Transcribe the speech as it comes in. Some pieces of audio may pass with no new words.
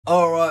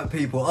Alright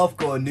people, I've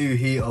got a new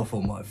heater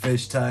for my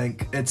fish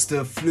tank. It's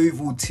the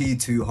FLUVAL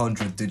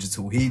T200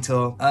 digital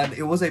heater, and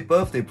it was a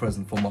birthday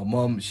present for my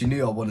mum. She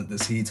knew I wanted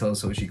this heater,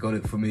 so she got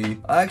it for me.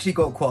 I actually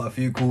got quite a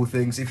few cool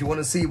things. If you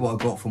want to see what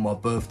I got for my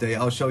birthday,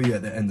 I'll show you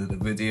at the end of the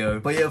video.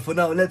 But yeah, for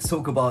now, let's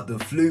talk about the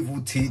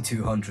FLUVAL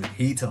T200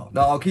 heater.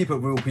 Now, I'll keep it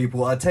real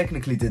people, I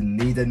technically didn't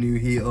need a new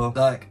heater.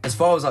 Like, as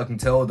far as I can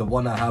tell, the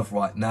one I have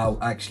right now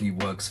actually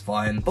works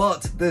fine.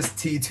 But this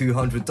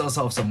T200 does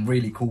have some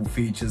really cool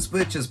features,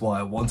 which is why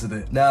I wanted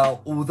it.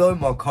 Now, although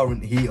my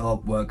current heater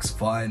works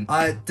fine,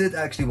 I did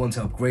actually want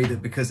to upgrade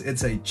it because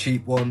it's a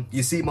cheap one.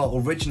 You see, my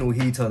original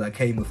heater that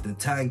came with the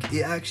tank,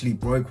 it actually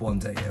broke one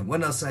day, and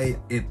when I say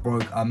it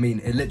broke, I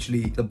mean it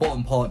literally, the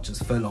bottom part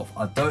just fell off.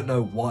 I don't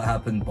know what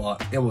happened,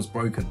 but it was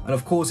broken. And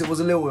of course, it was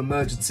a little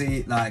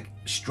emergency. Like,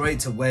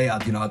 straight away, I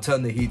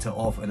turned the heater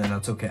off and then I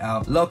took it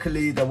out.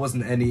 Luckily, there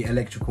wasn't any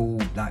electrical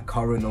like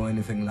current or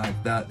anything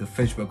like that. The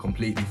fish were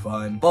completely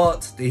fine,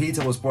 but the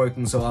heater was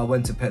broken, so I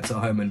went to Pets at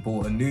Home and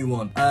bought a new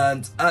one.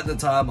 And at the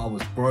time I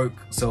was broke,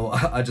 so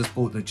I just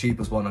bought the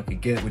cheapest one I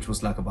could get, which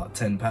was like about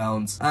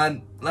 £10.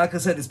 And like I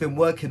said, it's been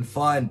working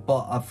fine,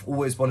 but I've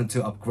always wanted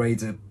to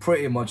upgrade it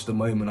pretty much the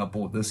moment I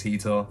bought this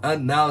heater,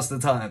 and now's the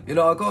time. I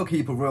gotta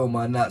keep it real,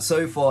 man, that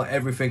so far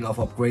everything I've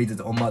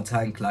upgraded on my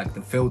tank, like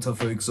the filter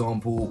for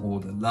example, or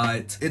the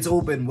light, it's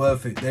all been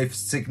worth it. They've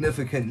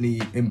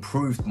significantly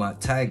improved my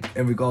tank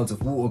in regards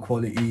of water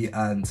quality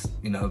and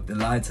the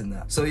light and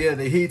that. So yeah,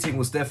 the heating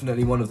was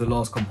definitely one of the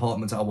last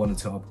compartments I wanted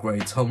to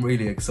upgrade, so I'm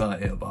really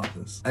excited about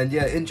this. And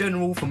yeah, in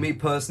general, for me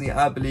personally,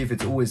 I believe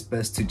it's always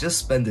best to just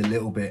spend a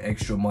little bit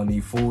extra money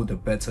for the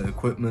better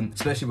equipment,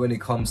 especially when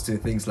it comes to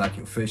things like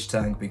your fish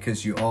tank,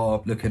 because you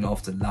are looking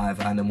after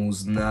live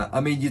animals and that. I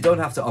mean, you don't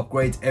have to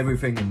upgrade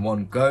everything in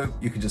one go,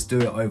 you can just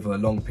do it over a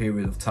long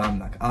period of time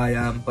like I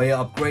am. But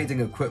yeah,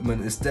 upgrading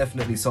equipment is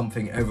definitely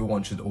something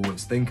everyone should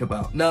always think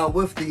about. Now,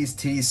 with these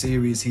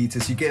T-series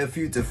heaters, you get a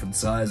few different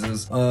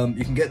sizes.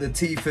 You can get the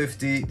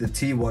T50, the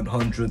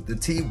T100, the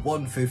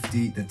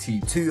T150, the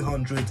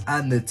T200,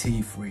 and the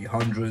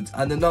T300,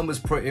 and the numbers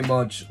pretty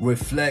much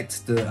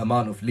reflect the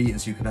amount of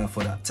liters you can have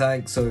for that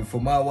tank. So for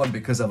my one,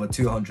 because I have a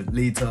 200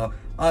 litre,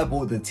 I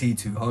bought the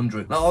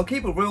T200. Now, I'll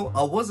keep it real,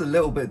 I was a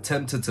little bit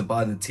tempted to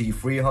buy the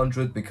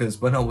T300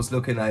 because when I was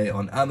looking at it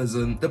on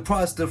Amazon, the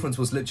price difference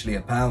was literally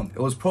 £1. It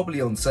was probably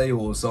on sale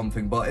or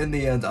something, but in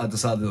the end I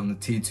decided on the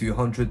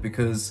T200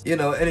 because,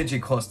 energy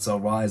costs are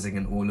rising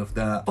and all of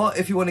that. But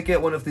if you want to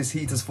get one of these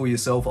heaters for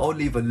yourself, I'll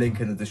leave a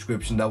link in the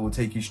description that will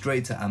take you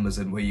straight to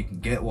Amazon where you can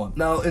get one.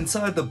 Now,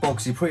 inside the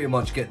box, you pretty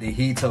much get the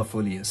heater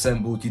fully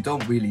assembled. You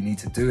don't really need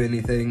to do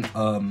anything,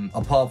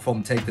 apart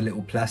from take the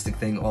little plastic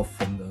thing off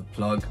from the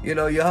plug.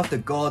 You have the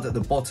guard at the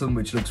bottom,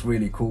 which looks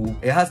really cool.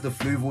 It has the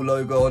FLUVAL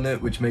logo on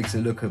it, which makes it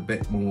look a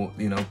bit more,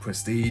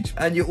 prestige.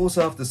 And you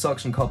also have the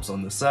suction cups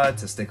on the side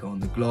to stick it on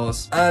the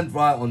glass. And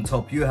right on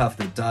top, you have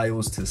the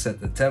dials to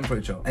set the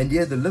temperature. And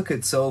yeah, the look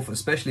itself,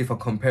 especially if I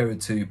compare it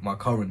to my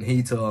current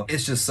heater,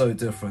 it's just so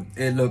different.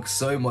 It looks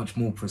so much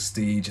more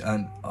prestige,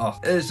 and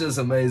it's just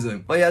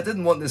amazing. But yeah, I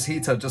didn't want this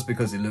heater just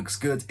because it looks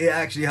good. It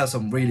actually has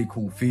some really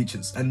cool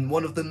features. And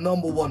one of the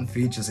 #1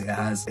 features it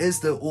has is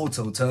the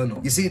auto turn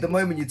on. You see, the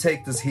moment you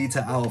take this heater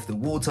out of the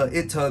water,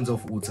 it turns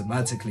off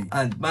automatically,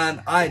 and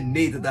man, I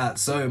needed that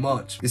so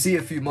much. You see,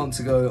 a few months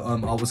ago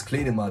I was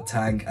cleaning my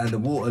tank and the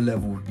water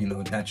level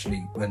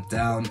naturally went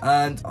down,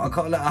 and I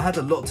can't lie, I had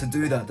a lot to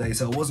do that day,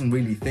 so I wasn't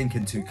really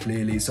thinking too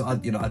clearly, so I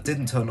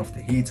didn't turn off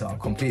the heater. I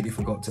completely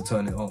forgot to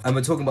turn it off, and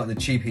we're talking about the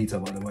cheap heater,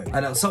 by the way.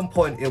 And at some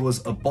point it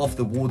was above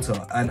the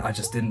water and I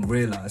just didn't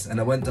realize, and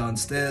I went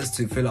downstairs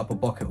to fill up a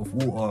bucket of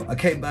water. I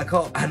came back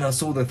up and I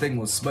saw the thing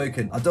was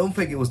smoking. I don't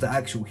think it was the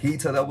actual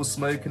heater that was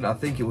smoking, I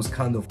think it was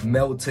kind of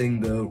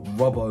melting the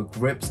rubber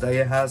grips that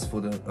it has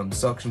for the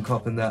suction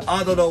cup and that.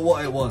 I don't know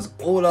what it was.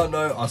 All I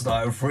know, I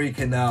started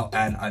freaking out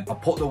and I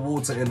put the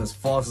water in as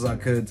fast as I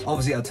could.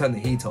 Obviously I turned the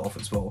heater off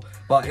as well,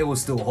 but it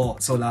was still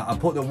hot, so like I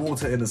put the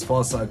water in as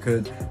fast as I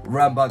could,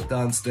 ran back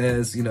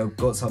downstairs,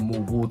 got some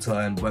more water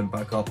and went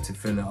back up to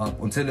fill it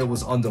up until it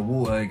was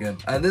underwater again.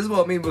 And this is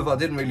what I mean with I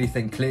didn't really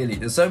think clearly.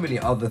 There's so many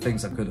other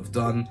things I could have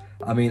done.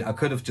 I mean, I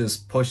could have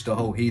just pushed the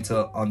whole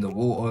heater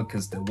underwater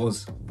because there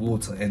was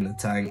water in the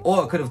tank,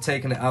 or I could have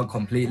taken it out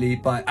completely,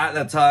 but at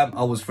that time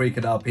I was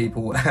freaking out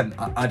people, and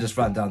I just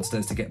ran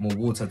downstairs to get more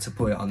water to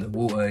put it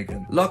underwater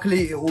again.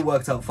 Luckily, it all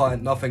worked out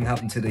fine. Nothing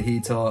happened to the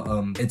heater.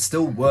 It's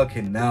still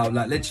working now.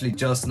 Like, literally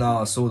just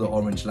now I saw the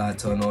orange light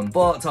turn on,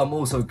 but I'm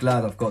also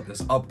glad I've got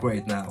this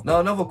upgrade now.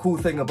 Now, another cool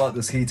thing about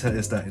this heater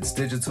is that it's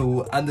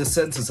digital, and the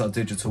sensors are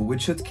digital,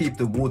 which should keep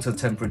the water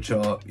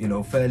temperature,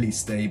 fairly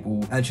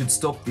stable, and should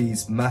stop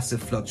these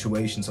massive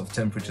fluctuations of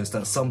temperatures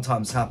that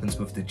sometimes happens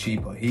with the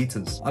cheaper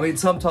heaters. I mean,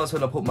 sometimes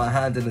when I put my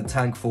hand in the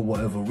tank for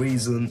whatever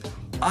reason,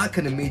 I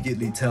can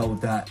immediately tell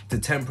that the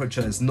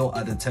temperature is not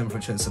at the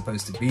temperature it's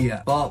supposed to be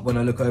at. But when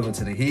I look over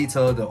to the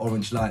heater, the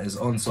orange light is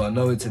on, so I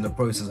know it's in the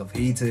process of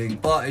heating,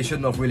 but it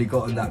shouldn't have really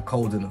gotten that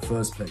cold in the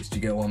first place. Do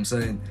you get what I'm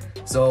saying?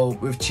 So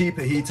with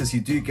cheaper heaters,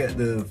 you do get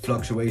the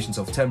fluctuations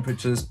of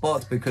temperatures,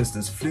 but because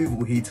this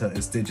Fluval heater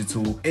is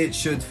digital, it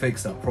should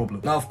fix that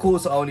problem. Now, of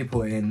course, I only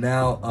put it in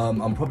now.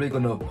 I'm probably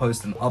going to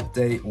post an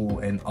update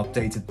or an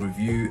updated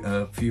review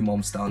a few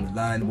months down the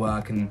line where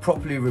I can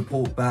properly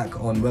report back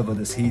on whether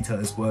this heater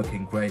is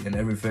working great and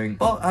everything.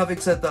 But having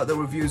said that, the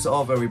reviews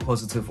are very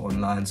positive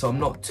online, so I'm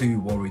not too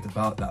worried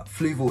about that.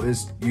 Fluval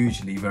is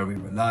usually very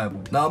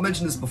reliable. Now, I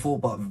mentioned this before,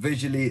 but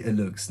visually it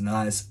looks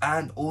nice,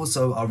 and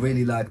also I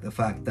really like the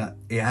fact that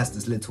it has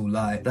this little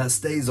light that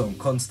stays on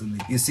constantly.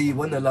 You see,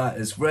 when the light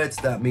is red,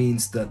 that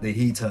means that the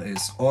heater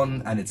is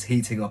on and it's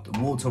heating up the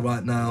water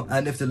right now,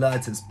 and if the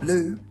light is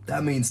blue,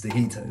 that means the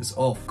heater is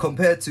off.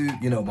 Compared to,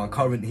 you know, my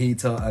current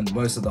heater and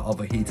most of the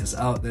other heaters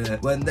out there,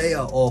 when they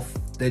are off,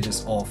 they're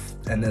just off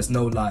and there's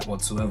no light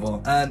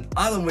whatsoever. And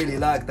I don't really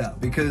like that,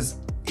 because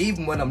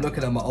even when I'm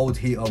looking at my old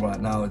heater right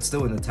now, it's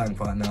still in the tank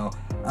right now,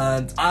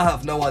 and I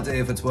have no idea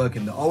if it's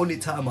working. The only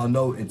time I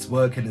know it's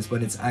working is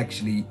when it's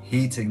actually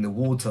heating the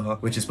water,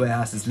 which is where it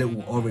has this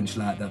little orange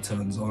light that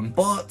turns on.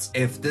 But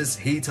if this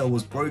heater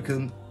was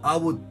broken, I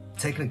would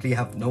technically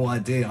have no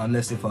idea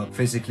unless if I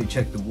physically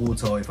check the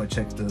water or if I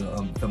check the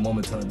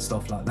thermometer and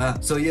stuff like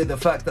that. So yeah, the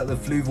fact that the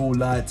Fluval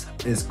light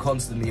is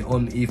constantly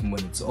on even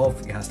when it's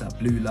off, it has that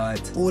blue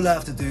light. All I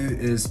have to do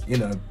is, you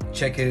know,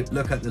 check it,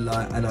 look at the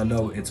light, and I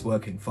know it's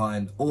working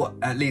fine, or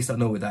at least I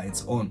know that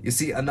it's on. You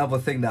see, another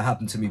thing that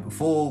happened to me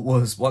before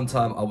was one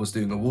time I was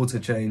doing a water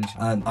change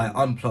and I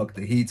unplugged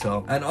the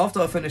heater, and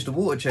after I finished the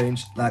water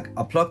change, like,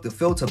 I plugged the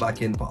filter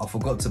back in, but I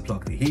forgot to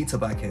plug the heater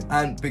back in,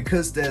 and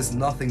because there's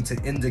nothing to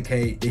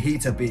indicate the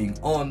heater being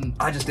on,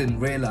 I just didn't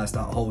realize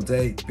that whole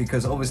day.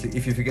 Because obviously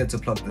if you forget to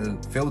plug the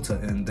filter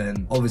in,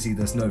 then obviously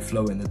there's no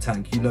flow in the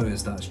tank. You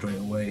notice that straight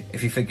away.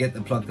 If you forget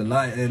to plug the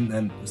light in,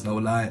 then there's no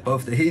light.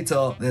 Both the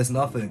heater, there's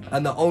nothing.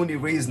 And the only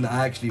reason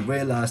I actually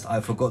realized I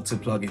forgot to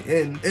plug it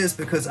in is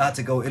because I had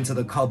to go into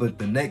the cupboard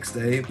the next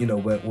day, you know,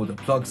 where all the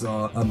plugs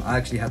are. I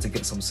actually had to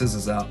get some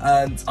scissors out,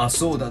 and I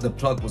saw that the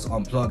plug was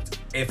unplugged.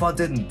 If I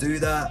didn't do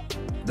that,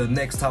 the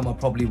next time I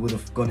probably would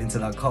have gone into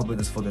that cupboard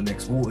as for the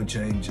next water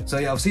change. So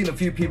yeah, I've seen a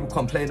few people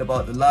complain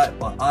about the light,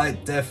 but I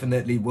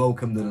definitely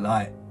welcome the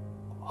light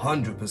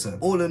 100%.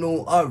 All in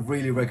all, I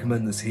really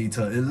recommend this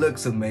heater. It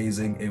looks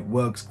amazing, it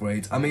works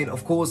great. I mean,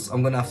 of course,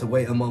 I'm gonna have to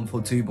wait a month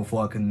or two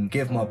before I can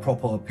give my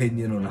proper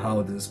opinion on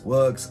how this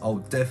works. I'll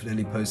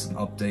definitely post an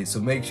update, so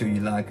make sure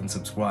you like and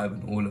subscribe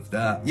and all of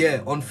that.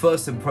 Yeah, on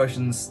first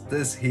impressions,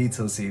 this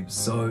heater seems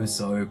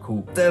so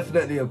cool.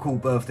 Definitely a cool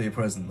birthday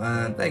present,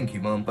 man. Thank you,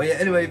 mum. But yeah,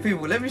 anyway,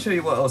 people, let me show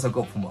you what else I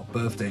got for my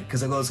birthday,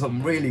 because I got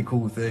some really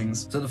cool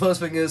things. So the first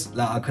thing is,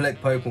 like, I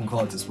collect Pokemon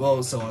cards as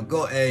well, so I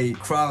got a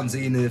Crown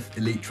Zenith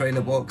Elite Trainer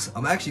box.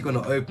 I'm actually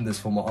going to open this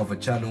for my other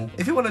channel.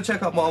 If you want to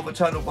check out my other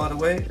channel, by the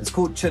way, it's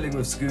called Chilling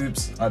with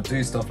Scoobs. I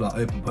do stuff like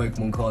open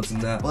Pokemon cards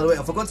and that. By the way,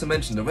 I forgot to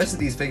mention, the rest of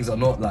these things are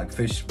not like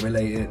fish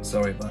related.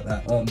 Sorry about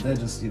that. They're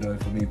just, you know,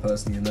 for me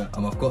personally and that.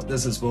 I've got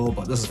this as well,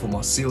 but this is for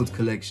my sealed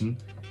collection.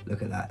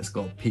 Look at that, it's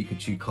got a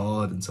Pikachu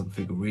card and some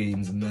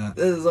figurines and that.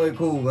 This is so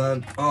cool,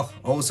 man. Oh,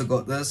 I also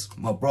got this.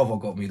 My brother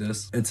got me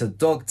this. It's a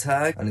dog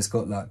tag, and it's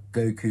got like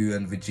Goku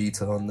and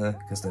Vegeta on there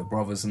because they're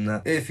brothers and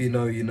that. If you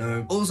know, you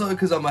know. Also,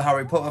 because I'm a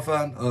Harry Potter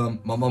fan,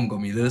 my mum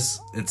got me this.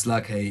 It's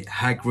like a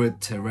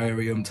Hagrid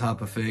terrarium type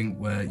of thing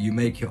where you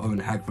make your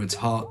own Hagrid's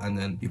heart and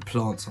then you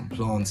plant some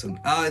plants, and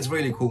it's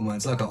really cool, man.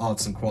 It's like an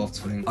arts and crafts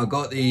thing. I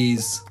got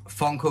these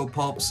Funko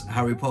Pops,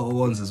 Harry Potter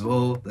ones as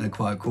well. They're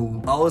quite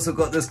cool. I also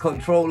got this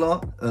controller.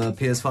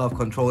 PS5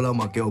 controller,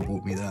 my girl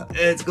bought me that.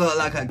 It's got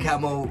like a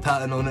camo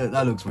pattern on it,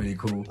 that looks really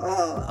cool.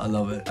 I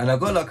love it. And I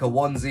got like a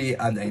onesie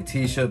and a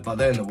t-shirt, but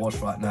they're in the wash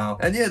right now.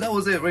 And yeah, that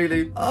was it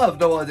really. I have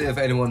no idea if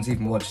anyone's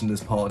even watching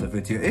this part of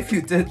the video. If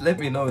you did, let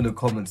me know in the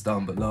comments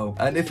down below.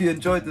 And if you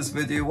enjoyed this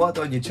video, why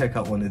don't you check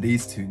out one of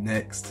these two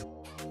next.